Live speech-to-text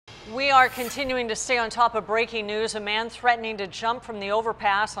We are continuing to stay on top of breaking news. A man threatening to jump from the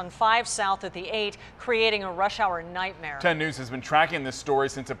overpass on 5 South at the 8, creating a rush hour nightmare. 10 News has been tracking this story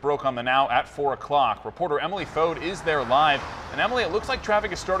since it broke on the Now at 4 o'clock. Reporter Emily Fode is there live. And Emily, it looks like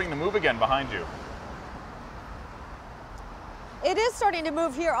traffic is starting to move again behind you. It is starting to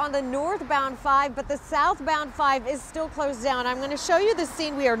move here on the northbound 5, but the southbound 5 is still closed down. I'm going to show you the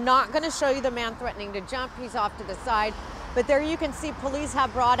scene. We are not going to show you the man threatening to jump. He's off to the side. But there you can see police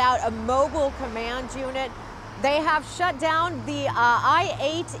have brought out a mobile command unit. They have shut down the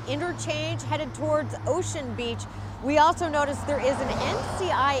I-8 interchange headed towards Ocean Beach. We also noticed there is an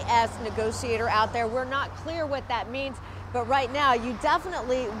NCIS negotiator out there. We're not clear what that means, but right now you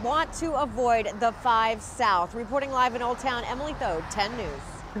definitely want to avoid the 5 South. Reporting live in Old Town, Emily Fode, 10 News.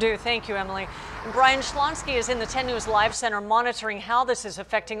 Thank you, Emily. Brian Schlonsky is in the 10 News Live Center monitoring how this is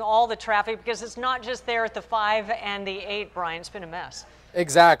affecting all the traffic, because it's not just there at the 5 and the 8, Brian. It's been a mess.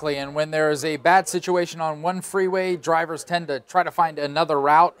 Exactly, and when there is a bad situation on one freeway, drivers tend to try to find another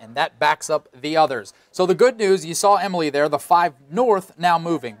route, and that backs up the others. So the good news, you saw Emily there, the 5 north now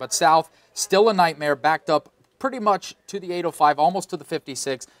moving, but south still a nightmare, backed up pretty much to the 805, almost to the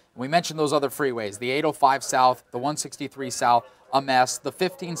 56. We mentioned those other freeways, the 805 south, the 163 south, a mess. The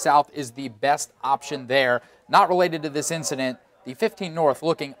 15 south is the best option there. Not related to this incident, the 15 north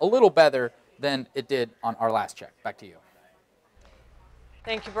looking a little better than it did on our last check. Back to you.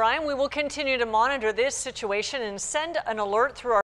 Thank you, Brian. We will continue to monitor this situation and send an alert through our